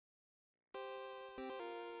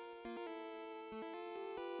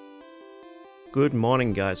Good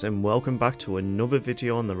morning guys, and welcome back to another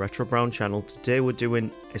video on the RetroBrown channel. Today we're doing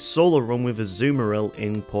a solo run with Azumarill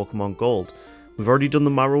in Pokemon Gold. We've already done the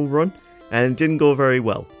Marill run and it didn't go very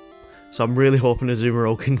well. So I'm really hoping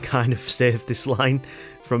Azumarill can kind of save this line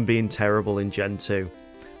from being terrible in Gen 2.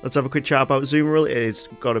 Let's have a quick chat about Azumarill. It's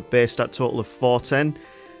got a base stat total of 410,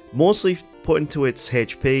 mostly put into its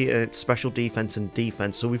HP and its special defense and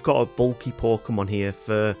defense. So we've got a bulky Pokemon here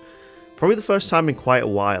for probably the first time in quite a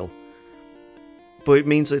while. But it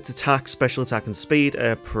means its attack, special attack and speed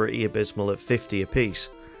are pretty abysmal at 50 apiece.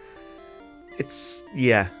 It's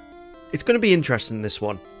going to be interesting, this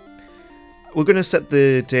one. We're going to set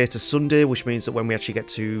the day to Sunday, which means that when we actually get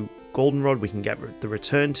to Goldenrod, we can get the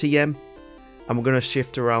return to Yem. And we're going to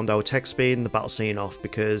shift around our tech speed and the battle scene off,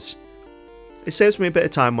 because it saves me a bit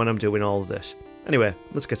of time when I'm doing all of this. Anyway,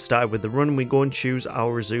 let's get started with the run, and we go and choose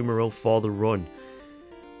our Azumarill for the run.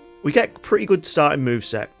 We get a pretty good starting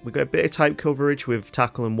moveset. We got a bit of type coverage with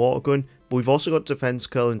Tackle and Water Gun, but we've also got Defense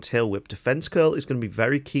Curl and Tail Whip. Defense Curl is going to be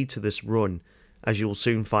very key to this run, as you will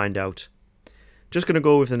soon find out. Just going to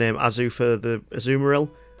go with the name Azu for the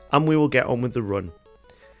Azumarill, and we will get on with the run.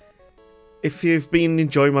 If you've been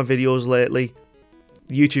enjoying my videos lately,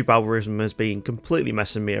 the YouTube algorithm has been completely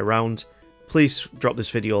messing me around. Please drop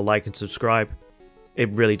this video a like and subscribe. It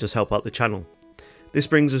really does help out the channel. This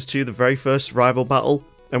brings us to the very first rival battle.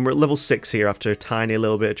 And we're at level 6 here after a tiny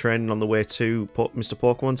little bit of training on the way to Mr.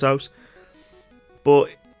 Pokemon's house. But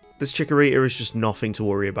this Chikorita is just nothing to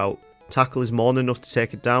worry about. Tackle is more than enough to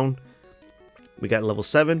take it down. We get level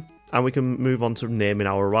 7, and we can move on to naming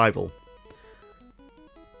our rival.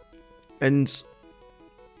 And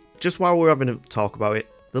just while we're having a talk about it,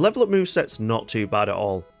 the level up moveset's not too bad at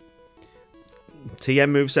all.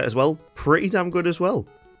 TM moveset as well, pretty damn good as well.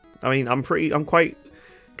 I mean, I'm quite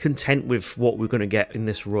content with what we're going to get in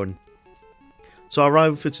this run. So our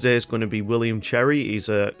rival for today is going to be William Cherry. He's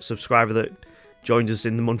a subscriber that joined us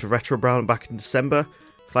in the month of RetroBrown back in December.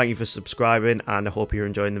 Thank you for subscribing, and I hope you're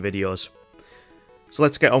enjoying the videos. So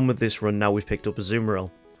let's get on with this run now. We've picked up Azumarill.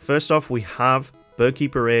 First off, we have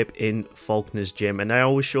Birdkeeper Ape in Falconer's Gym, and I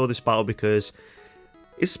always show this battle because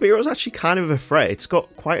his Spearow is actually kind of a threat. It's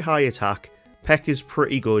got quite high attack. Peck is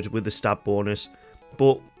pretty good with the stab bonus,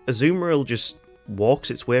 but Azumarill just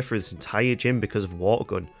walks its way through this entire gym because of Water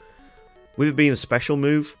Gun. With it being a special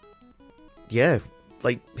move, yeah,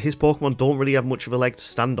 like, his Pokemon don't really have much of a leg to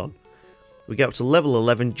stand on. We get up to level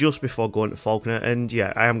 11 just before going to Falconer, and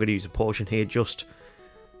yeah, I am going to use a potion here just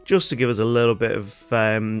to give us a little bit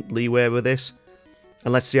of leeway with this.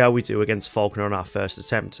 And let's see how we do against Falconer on our first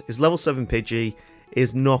attempt. His level 7 Pidgey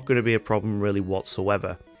is not going to be a problem really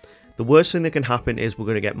whatsoever. The worst thing that can happen is we're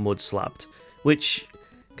going to get Mud Slapped, which,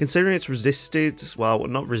 considering it's resisted, well,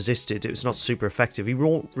 not resisted, it's not super effective, he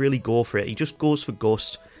won't really go for it. He just goes for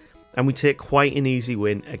Gust, and we take quite an easy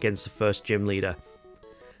win against the first gym leader.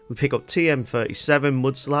 We pick up TM37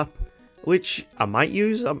 Mud Slap, which I might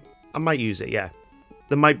use. I might use it, yeah.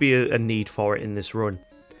 There might be a need for it in this run.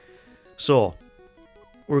 So,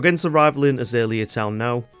 we're against the rival in Azalea Town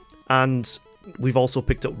now, and we've also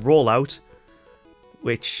picked up Rollout,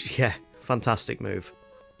 which, yeah, fantastic move.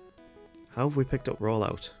 How have we picked up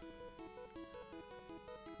Rollout?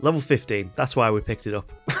 Level 15, that's why we picked it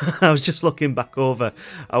up. I was just looking back over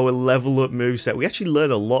our level up moveset. We actually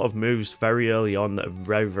learned a lot of moves very early on that are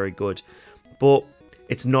very, very good. But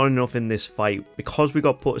it's not enough in this fight. Because we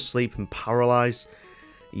got put to sleep and paralysed,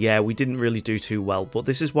 yeah, we didn't really do too well. But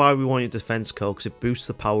this is why we wanted Defense Curl, because it boosts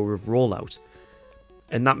the power of Rollout.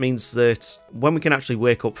 And that means that when we can actually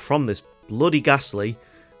wake up from this bloody Ghastly,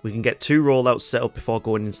 we can get 2 rollouts set up before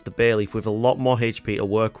going into the Bayleaf with a lot more HP to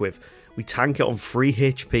work with. We tank it on 3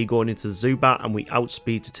 HP going into the Zubat, and we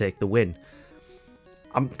outspeed to take the win.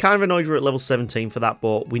 I'm kind of annoyed we're at level 17 for that,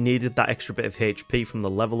 but we needed that extra bit of HP from the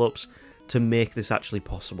level ups to make this actually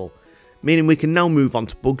possible. Meaning we can now move on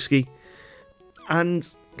to Bugsky. And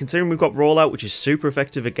considering we've got Rollout, which is super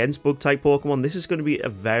effective against Bug-type Pokemon, this is going to be a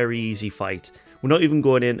very easy fight. We're not even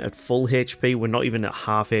going in at full HP, we're not even at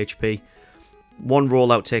half HP. One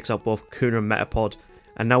rollout takes out both Kakuna and Metapod,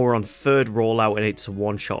 and now we're on 3rd rollout and it's a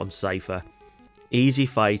one-shot on Cypher. Easy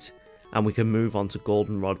fight, and we can move on to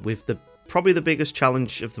Goldenrod with probably the biggest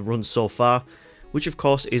challenge of the run so far, which of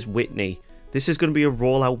course is Whitney. This is going to be a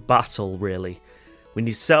rollout battle, really. We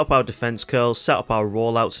need to set up our defense curls, set up our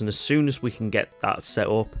rollouts, and as soon as we can get that set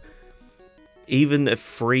up, even at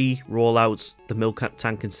 3 rollouts, the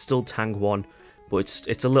Miltank can still tank 1, but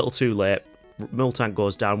it's a little too late. Miltank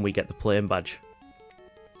goes down, we get the Plane Badge.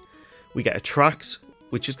 We get Attract,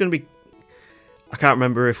 which is going to be... I can't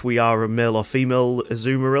remember if we are a male or female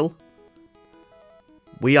Azumarill.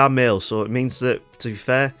 We are male, so it means that, to be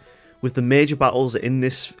fair, with the major battles in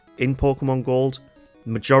Pokemon Gold,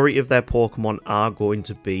 the majority of their Pokemon are going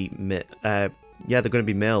to be they're going to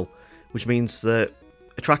be male, which means that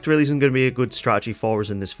Attract really isn't going to be a good strategy for us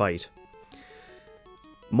in this fight.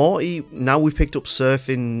 Morty, now we've picked up Surf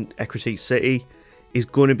in Ecruteak City, is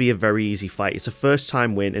going to be a very easy fight. It's a first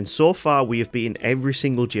time win, and so far we have beaten every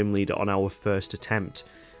single gym leader on our first attempt,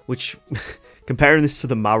 which, comparing this to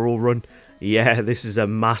the Marill run, yeah, this is a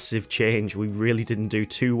massive change. We really didn't do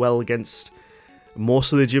too well against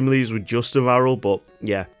most of the gym leaders with just a Marill, but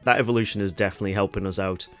yeah, that evolution is definitely helping us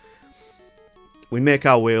out. We make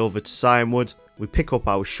our way over to Cianwood, we pick up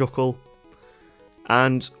our Shuckle,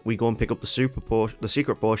 and we go and pick up the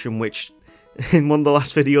secret potion, which in one of the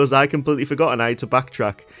last videos I completely forgot and I had to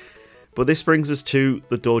backtrack. But this brings us to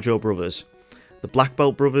the Dojo Brothers. The Black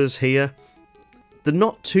Belt Brothers here, they're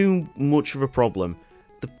not too much of a problem.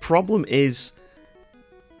 The problem is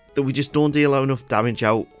that we just don't deal enough damage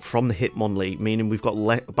out from the Hitmonlee, meaning we've got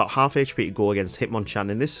about half HP to go against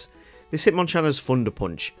Hitmonchan, and this Hitmonchan has Thunder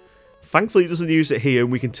Punch. Thankfully it doesn't use it here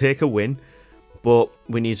and we can take a win, but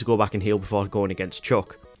we need to go back and heal before going against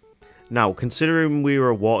Chuck. Now, considering we are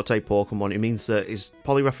a Water-type Pokemon, it means that his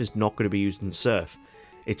Poliwrath is not going to be using Surf.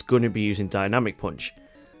 It's going to be using Dynamic Punch.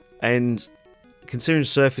 And considering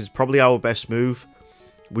Surf is probably our best move,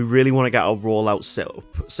 we really want to get our rollout set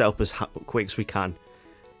up as quick as we can.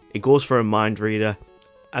 It goes for a Mind Reader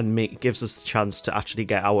and gives us the chance to actually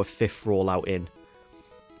get our 5th rollout in.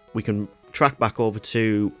 We can track back over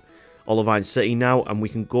to Olivine City now, and we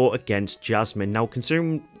can go against Jasmine. Now,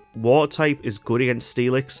 considering Water-type is good against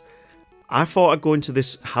Steelix, I thought I'd go into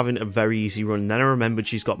this having a very easy run, and then I remembered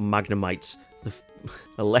she's got Magnemites, the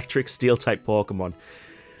electric Steel-type Pokemon.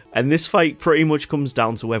 And this fight pretty much comes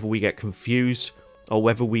down to whether we get confused or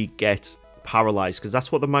whether we get paralyzed, because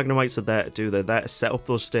that's what the Magnemites are there to do. They're there to set up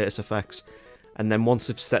those status effects, and then once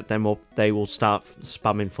they've set them up, they will start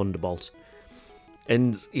spamming Thunderbolt.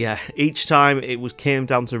 And yeah, each time it came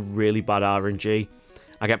down to really bad RNG.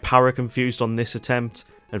 I get para confused on this attempt,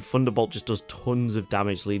 and Thunderbolt just does tons of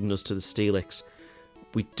damage, leading us to the Steelix.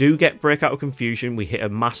 We do get Breakout of Confusion, we hit a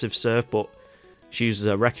massive Surf, but she uses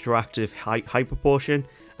a retroactive Hyper Potion,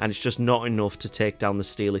 and it's just not enough to take down the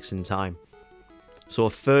Steelix in time. So a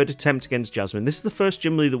third attempt against Jasmine. This is the first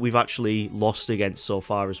gym leader that we've actually lost against so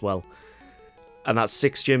far as well. And that's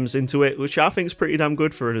 6 gyms into it, which I think is pretty damn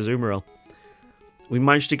good for an Azumarill. We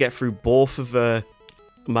managed to get through both of the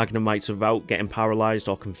Magnemites without getting paralyzed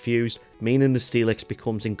or confused, meaning the Steelix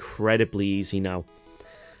becomes incredibly easy now.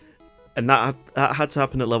 And that had to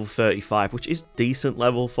happen at level 35, which is decent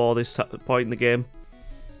level for this point in the game.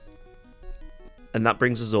 And that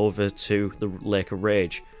brings us over to the Lake of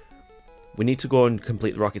Rage. We need to go and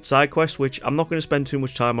complete the Rocket side quest, which I'm not going to spend too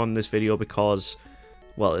much time on in this video because,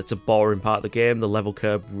 well, it's a boring part of the game. The level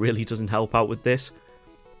curve really doesn't help out with this.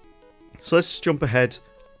 So let's jump ahead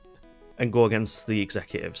and go against the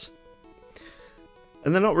executives.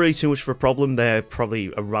 And they're not really too much of a problem. They're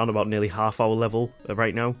probably around about nearly half our level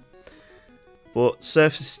right now. But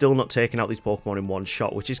Surf is still not taking out these Pokemon in one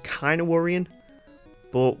shot, which is kind of worrying.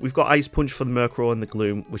 But we've got Ice Punch for the Murkrow and the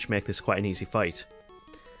Gloom, which make this quite an easy fight.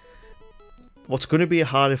 What's going to be a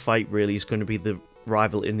harder fight, really, is going to be the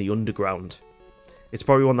rival in the Underground. It's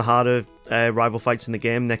probably one of the harder rival fights in the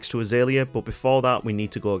game, next to Azalea, but before that, we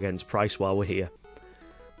need to go against Price while we're here.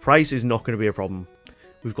 Price is not going to be a problem.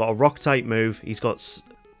 We've got a Rock-type move, he's got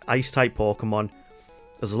Ice-type Pokemon.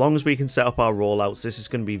 As long as we can set up our rollouts, this is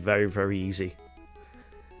going to be very, very easy.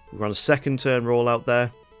 We're on a second turn rollout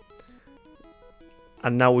there.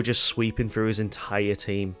 And now we're just sweeping through his entire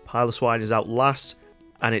team. Piloswine is out last,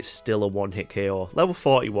 and it's still a one-hit KO. Level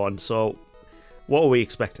 41, so what are we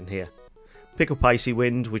expecting here? Pick up Icy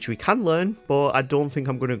Wind, which we can learn, but I don't think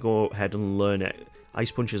I'm going to go ahead and learn it.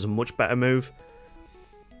 Ice Punch is a much better move.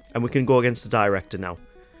 And we can go against the Director now.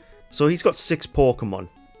 So he's got 6 Pokemon,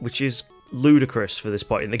 which is ludicrous for this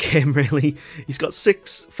point in the game, really. He's got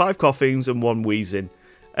 5 Coughings and 1 Wheezing.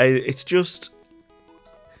 It's just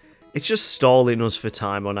stalling us for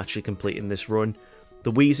time on actually completing this run.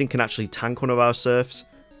 The Wheezing can actually tank one of our Surfs,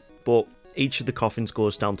 but each of the Coughings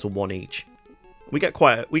goes down to 1 each. We get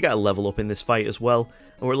a level up in this fight as well,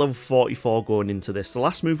 and we're at level 44 going into this. The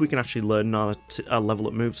last move we can actually learn our level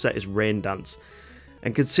up moveset is Rain Dance.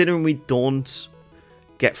 And considering we don't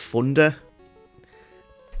get Thunder,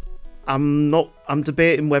 I'm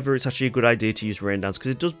debating whether it's actually a good idea to use Rain Dance,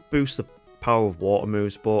 because it does boost the power of water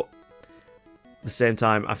moves, but at the same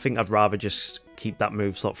time, I think I'd rather just keep that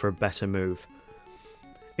move slot for a better move.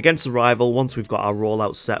 Against the rival, once we've got our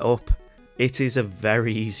rollout set up, it is a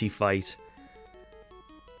very easy fight.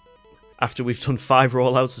 After we've done 5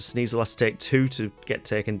 rollouts, the Sneasel has to take 2 to get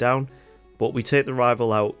taken down. But we take the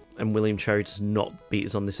rival out, and William Cherry does not beat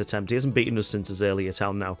us on this attempt. He hasn't beaten us since his earlier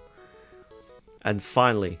town now. And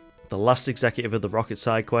finally, the last executive of the Rocket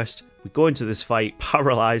side quest. We go into this fight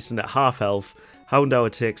paralysed and at half health. Houndour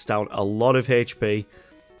takes down a lot of HP.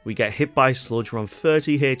 We get hit by Sludge. We're on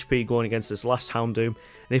 30 HP going against this last Houndoom. And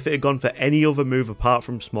if it had gone for any other move apart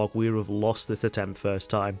from Smog, we would have lost this attempt first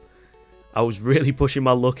time. I was really pushing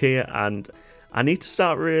my luck here, and I need to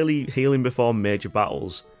start really healing before major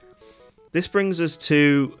battles. This brings us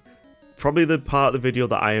to probably the part of the video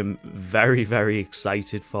that I am very, very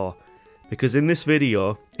excited for. Because in this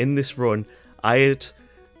video, in this run, I had...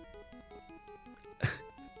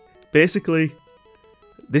 basically,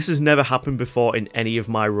 this has never happened before in any of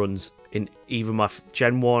my runs. In either my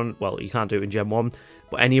Gen 1, well, you can't do it in Gen 1,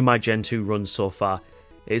 but any of my Gen 2 runs so far.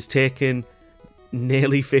 It's taken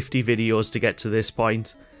nearly 50 videos to get to this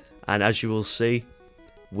point, and as you will see,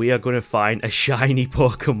 we are going to find a shiny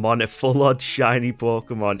Pokemon, a full-on shiny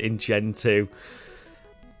Pokemon in Gen 2.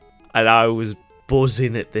 And I was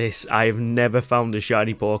buzzing at this. I have never found a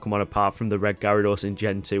shiny Pokemon apart from the Red Gyarados in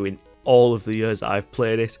Gen 2 in all of the years I've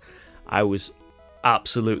played it. I was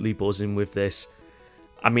absolutely buzzing with this.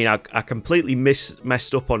 I mean, I completely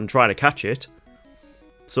messed up on trying to catch it.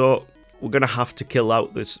 So we're going to have to kill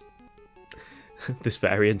out this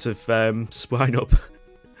variant of Swinub.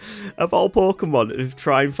 Of all Pokemon to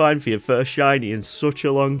try and find for your first shiny in such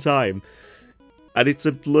a long time. And it's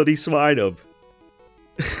a bloody Swinub.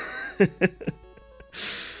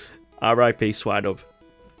 R.I.P. Swinub.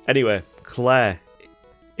 Anyway, Claire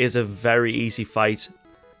is a very easy fight.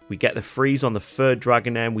 We get the freeze on the 3rd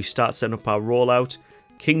Dragonair. We start setting up our rollout.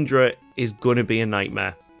 Kingdra is going to be a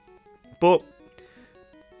nightmare. But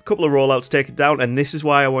a couple of rollouts take it down. And this is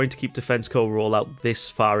why I wanted to keep Defense Co rollout this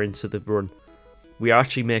far into the run. We are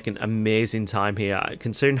actually making amazing time here.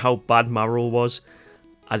 Considering how bad Marill was,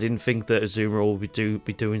 I didn't think that Azumarill would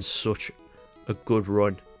be doing such a good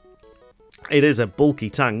run. It is a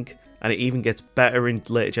bulky tank, and it even gets better in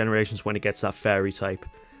later generations when it gets that fairy type.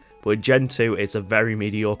 But in Gen 2, it's a very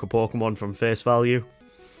mediocre Pokemon from face value.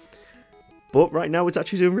 But right now, it's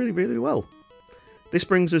actually doing really, really well. This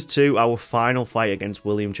brings us to our final fight against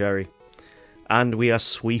William Cherry. And we are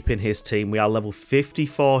sweeping his team. We are level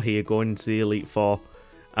 54 here going into the Elite Four.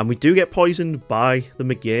 And we do get poisoned by the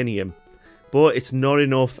Meganium. But it's not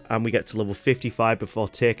enough, and we get to level 55 before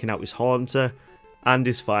taking out his Haunter and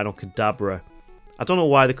his final Kadabra. I don't know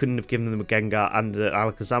why they couldn't have given them a Gengar and an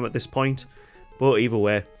Alakazam at this point. But either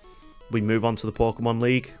way, we move on to the Pokemon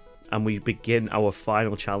League. And we begin our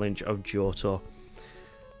final challenge of Johto.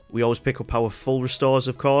 We always pick up our full restores,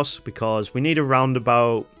 of course, because we need around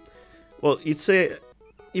about... well, you'd say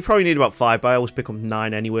you probably need about 5, but I always pick up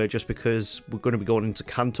 9 anyway, just because we're going to be going into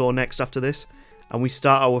Kanto next after this. And we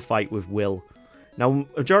start our fight with Will. Now,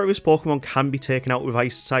 majority of his Pokemon can be taken out with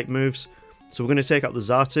Ice-type moves. So we're going to take out the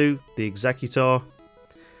Xatu, the Executor.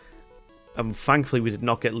 And thankfully, we did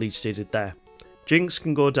not get Leech Seeded there. Jinx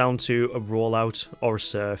can go down to a Rollout or a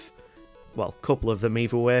Surf. Well, a couple of them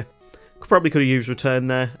either way. Probably could have used Return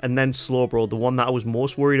there. And then Slowbro, the one that I was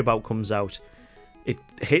most worried about, comes out. It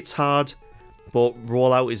hits hard, but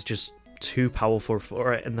Rollout is just too powerful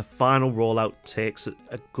for it, and the final Rollout takes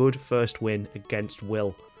a good first win against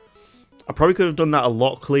Will. I probably could have done that a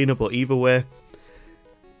lot cleaner, but either way,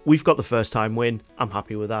 we've got the first time win. I'm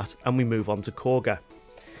happy with that, and we move on to Koga.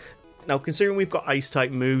 Now, considering we've got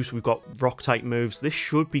Ice-type moves, we've got Rock-type moves, this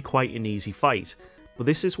should be quite an easy fight. But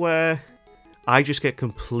this is where I just get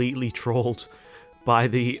completely trolled by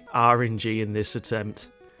the RNG in this attempt.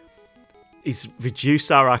 He's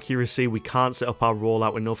reduced our accuracy, we can't set up our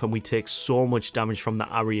rollout enough, and we take so much damage from the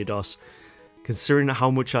Ariados. Considering how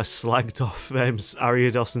much I slagged off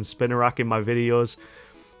Ariados and Spinarak in my videos,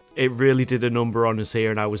 it really did a number on us here,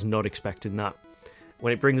 and I was not expecting that.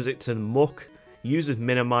 When it brings it to the Muck, uses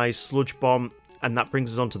Minimize, Sludge Bomb, and that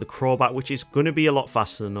brings us onto the Crobat, which is going to be a lot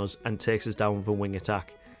faster than us, and takes us down with a Wing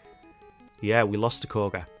Attack. Yeah, we lost to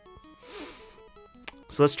Koga.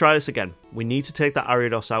 So let's try this again. We need to take that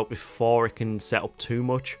Ariados out before it can set up too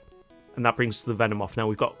much. And that brings us to the Venomoth. Now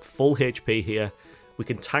we've got full HP here. We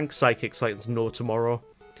can tank Psychics like there's no tomorrow.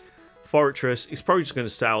 Fortress, he's probably just going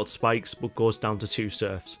to start out Spikes, but goes down to 2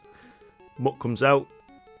 Surfs. Muck comes out.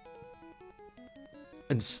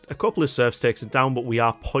 And a couple of Surfs takes it down, but we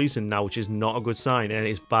are poisoned now, which is not a good sign. And it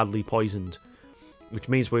is badly poisoned. Which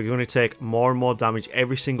means we're going to take more and more damage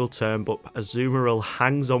every single turn, but Azumarill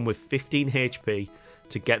hangs on with 15 HP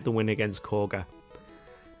to get the win against Koga.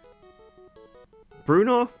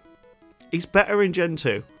 Bruno, he's better in Gen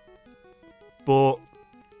 2, but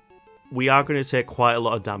we are going to take quite a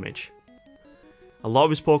lot of damage. A lot of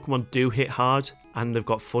his Pokemon do hit hard, and they've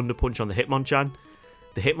got Thunder Punch on the Hitmonchan.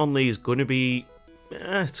 The Hitmonlee is going to be...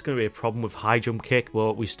 it's going to be a problem with High Jump Kick,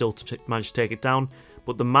 but we still managed to take it down.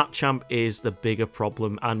 But the Machamp is the bigger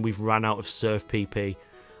problem, and we've ran out of Surf PP.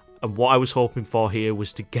 And what I was hoping for here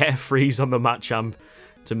was to get a freeze on the Machamp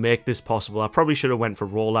to make this possible. I probably should have went for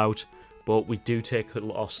Rollout, but we do take a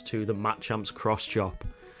loss to the Machamp's Cross Chop.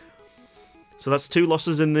 So that's 2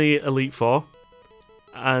 losses in the Elite Four,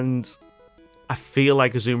 and I feel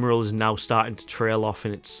like Azumarill is now starting to trail off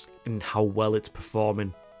in how well it's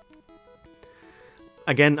performing.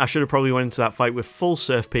 Again, I should have probably went into that fight with full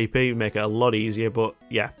Surf PP, make it a lot easier, but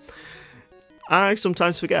yeah. I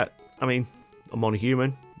sometimes forget. I mean, I'm only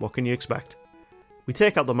human, what can you expect? We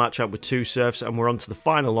take out the Machamp with 2 Surfs, and we're on to the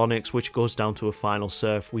final Onix, which goes down to a final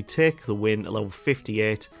Surf. We take the win at level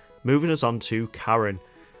 58, moving us on to Karen.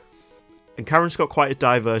 And Karen's got quite a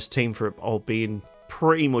diverse team for it all being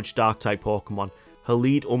pretty much Dark-type Pokemon. Her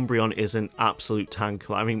lead, Umbreon, is an absolute tank.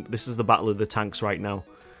 I mean, this is the battle of the tanks right now.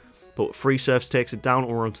 But 3 Surfs takes it down,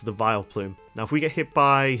 and we're onto the Vileplume. Now, if we get hit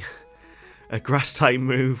by a Grass-type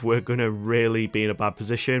move, we're going to really be in a bad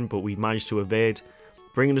position, but we managed to evade,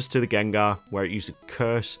 bringing us to the Gengar, where it used a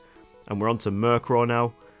Curse, and we're onto Murkrow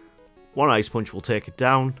now. 1 Ice Punch will take it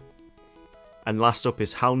down. And last up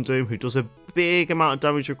is Houndoom, who does a big amount of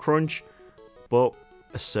damage with Crunch, but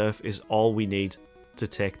a Surf is all we need to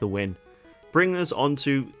take the win. Bringing us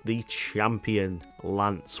onto the champion,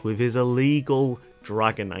 Lance, with his illegal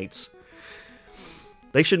Dragonites.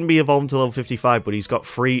 They shouldn't be evolved until level 55, but he's got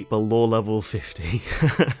 3 below level 50.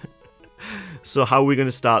 So how are we going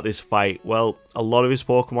to start this fight? Well, a lot of his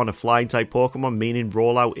Pokemon are flying type Pokemon, meaning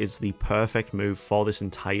Rollout is the perfect move for this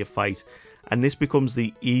entire fight. And this becomes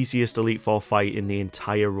the easiest Elite Four fight in the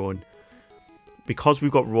entire run. Because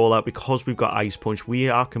we've got Rollout, because we've got Ice Punch, we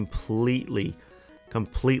are completely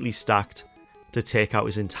stacked to take out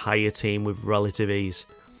his entire team with relative ease.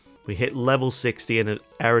 We hit level 60 and an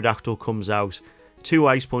Aerodactyl comes out. 2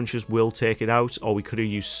 Ice Punches will take it out, or we could have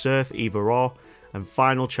used Surf, either or. And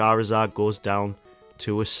final Charizard goes down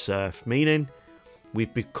to a Surf, meaning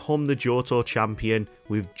we've become the Johto champion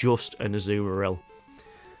with just an Azumarill.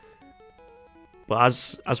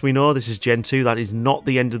 But as we know, this is Gen 2, that is not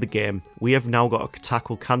the end of the game. We have now got to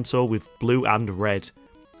tackle Kanto with Blue and Red.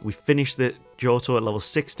 We finished the Johto at level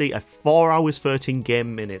 60 at 4 hours 13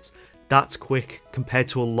 game minutes. That's quick compared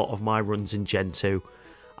to a lot of my runs in Gen 2.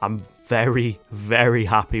 I'm very, very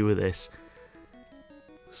happy with this.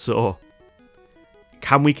 So,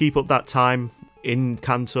 can we keep up that time in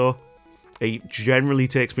Kanto? It generally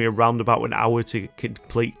takes me around about an hour to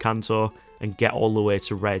complete Kanto and get all the way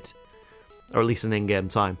to Red. Or at least an in-game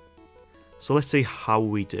time. So let's see how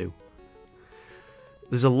we do.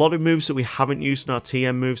 There's a lot of moves that we haven't used in our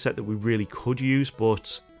TM moveset that we really could use,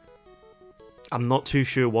 but I'm not too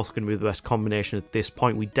sure what's going to be the best combination at this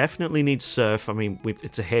point. We definitely need Surf. I mean,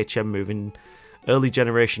 it's a HM move. In early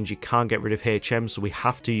generations, you can't get rid of HM, so we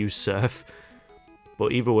have to use Surf.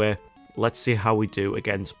 But either way, let's see how we do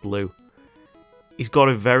against Blue. He's got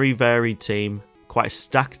a very varied team, quite a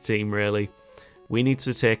stacked team, really. We need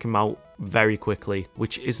to take him out very quickly,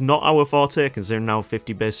 which is not our forte, considering now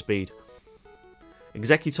 50 base speed.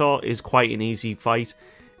 Executor is quite an easy fight.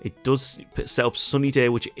 It does set up Sunny Day,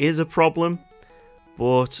 which is a problem,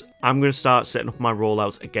 but I'm going to start setting up my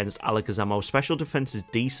rollouts against Alakazam. Our special defense is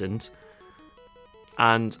decent,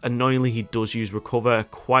 and annoyingly he does use Recover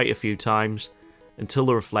quite a few times until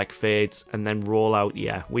the Reflect fades, and then Rollout.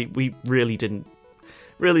 Yeah, we really didn't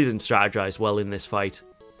strategize well in this fight.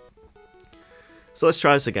 So let's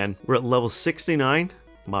try this again. We're at level 69,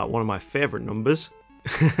 one of my favourite numbers.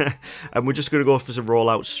 And we're just going to go for some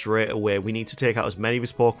rollout straight away. We need to take out as many of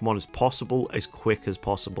his Pokemon as possible, as quick as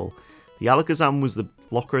possible. The Alakazam was the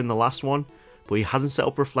blocker in the last one, but he hasn't set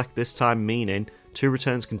up Reflect this time, meaning 2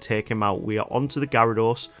 returns can take him out. We are onto the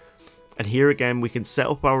Gyarados, and here again we can set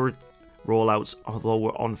up our rollouts, although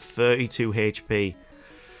we're on 32 HP.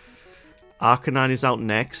 Arcanine is out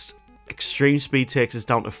next. Extreme Speed takes us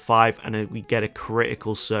down to 5, and we get a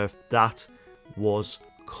critical Surf. That was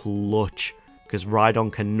clutch, because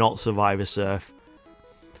Rhydon cannot survive a Surf.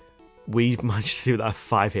 We managed to do that at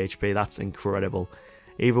 5 HP. That's incredible.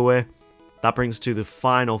 Either way, that brings us to the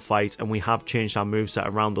final fight, and we have changed our moveset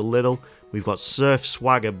around a little. We've got Surf,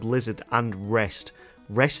 Swagger, Blizzard, and Rest.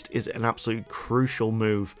 Rest is an absolute crucial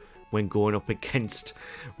move when going up against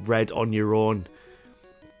Red on your own.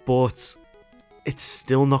 But it's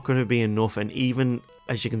still not going to be enough, and even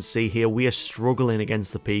as you can see here, we are struggling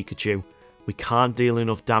against the Pikachu. We can't deal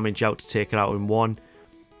enough damage out to take it out in one.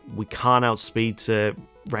 We can't outspeed to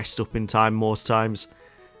rest up in time most times.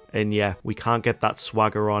 And yeah, we can't get that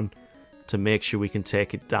Swagger on to make sure we can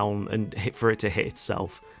take it down and for it to hit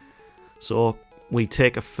itself. So we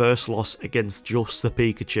take a first loss against just the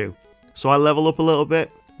Pikachu. So I level up a little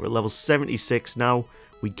bit. We're at level 76 now.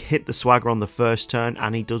 We hit the Swagger on the first turn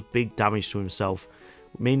and he does big damage to himself,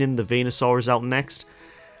 meaning the Venusaur is out next.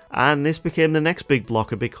 And this became the next big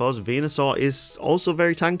blocker because Venusaur is also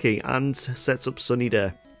very tanky and sets up Sunny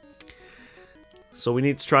Day. So we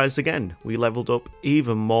need to try this again. We leveled up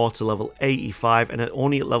even more to level 85, and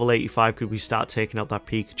only at level 85 could we start taking out that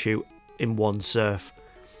Pikachu in one surf.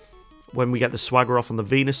 When we get the Swagger off on the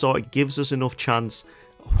Venusaur, it gives us enough chance.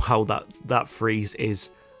 Wow, that freeze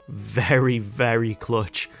is very, very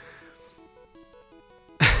clutch.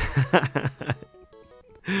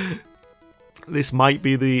 This might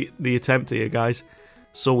be the attempt here, guys.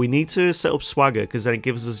 So we need to set up Swagger because then it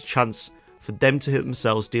gives us a chance for them to hit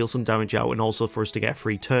themselves, deal some damage out, and also for us to get a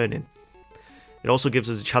free turn in. It also gives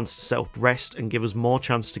us a chance to set up Rest and give us more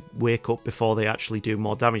chance to wake up before they actually do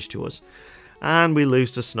more damage to us. And we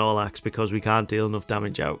lose to Snorlax because we can't deal enough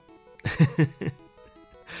damage out.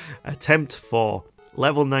 Attempt 4,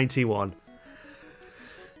 level 91.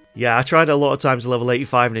 Yeah, I tried a lot of times at level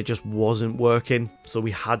 85 and it just wasn't working, so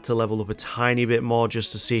we had to level up a tiny bit more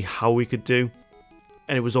just to see how we could do.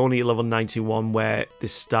 And it was only at level 91 where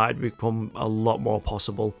this started to become a lot more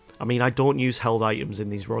possible. I mean, I don't use held items in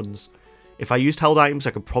these runs. If I used held items,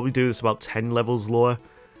 I could probably do this about 10 levels lower.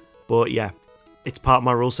 But yeah, it's part of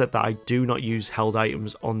my rule set that I do not use held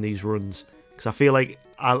items on these runs. Because I feel like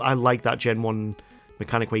I like that Gen 1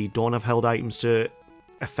 mechanic where you don't have held items to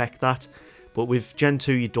affect that. But with Gen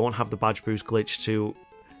 2, you don't have the badge boost glitch to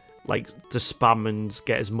spam and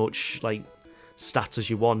get as much stats as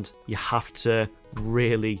you want. You have to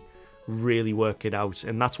really, really work it out.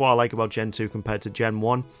 And that's what I like about Gen 2 compared to Gen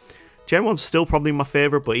 1. Gen 1's still probably my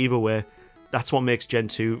favourite, but either way, that's what makes Gen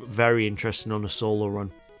 2 very interesting on a solo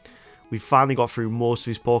run. We finally got through most of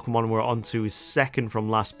his Pokemon. We're on to his second from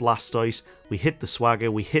last Blastoise. We hit the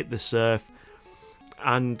Swagger, we hit the Surf.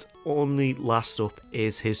 And only last up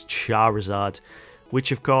is his Charizard,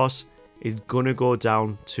 which of course is going to go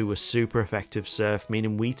down to a super effective Surf,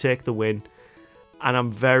 meaning we take the win. And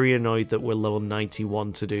I'm very annoyed that we're level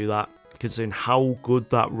 91 to do that, considering how good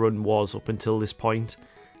that run was up until this point.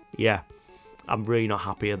 Yeah, I'm really not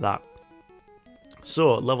happy at that.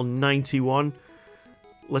 So, at level 91,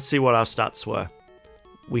 let's see what our stats were.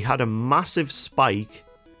 We had a massive spike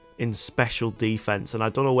in special defense, and I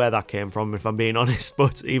don't know where that came from if I'm being honest,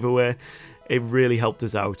 but either way, it really helped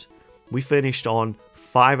us out. We finished on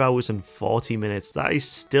 5 hours and 40 minutes. That is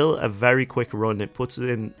still a very quick run. It puts it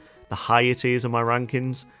in the higher tiers of my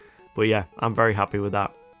rankings, but yeah, I'm very happy with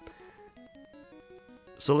that.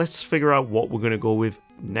 So let's figure out what we're going to go with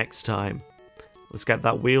next time. Let's get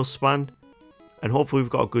that wheel span, and hopefully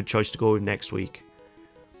we've got a good choice to go with next week.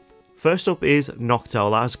 First up is Noctowl.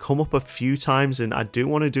 That has come up a few times and I do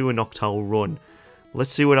want to do a Noctowl run. Let's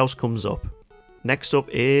see what else comes up. Next up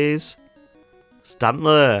is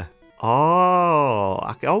Stantler. Oh,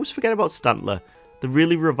 I always forget about Stantler. They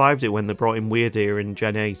really revived it when they brought in Weirdeer in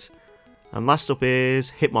Gen 8. And last up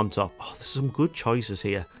is Hitmontop. Oh, there's some good choices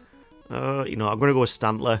here. I'm going to go with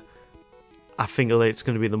Stantler. I think it's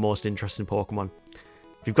going to be the most interesting Pokemon.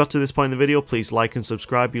 If you've got to this point in the video, please like and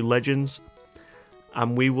subscribe, you legends.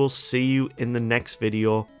 And we will see you in the next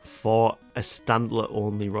video for a Stantler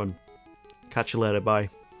only run. Catch you later, bye.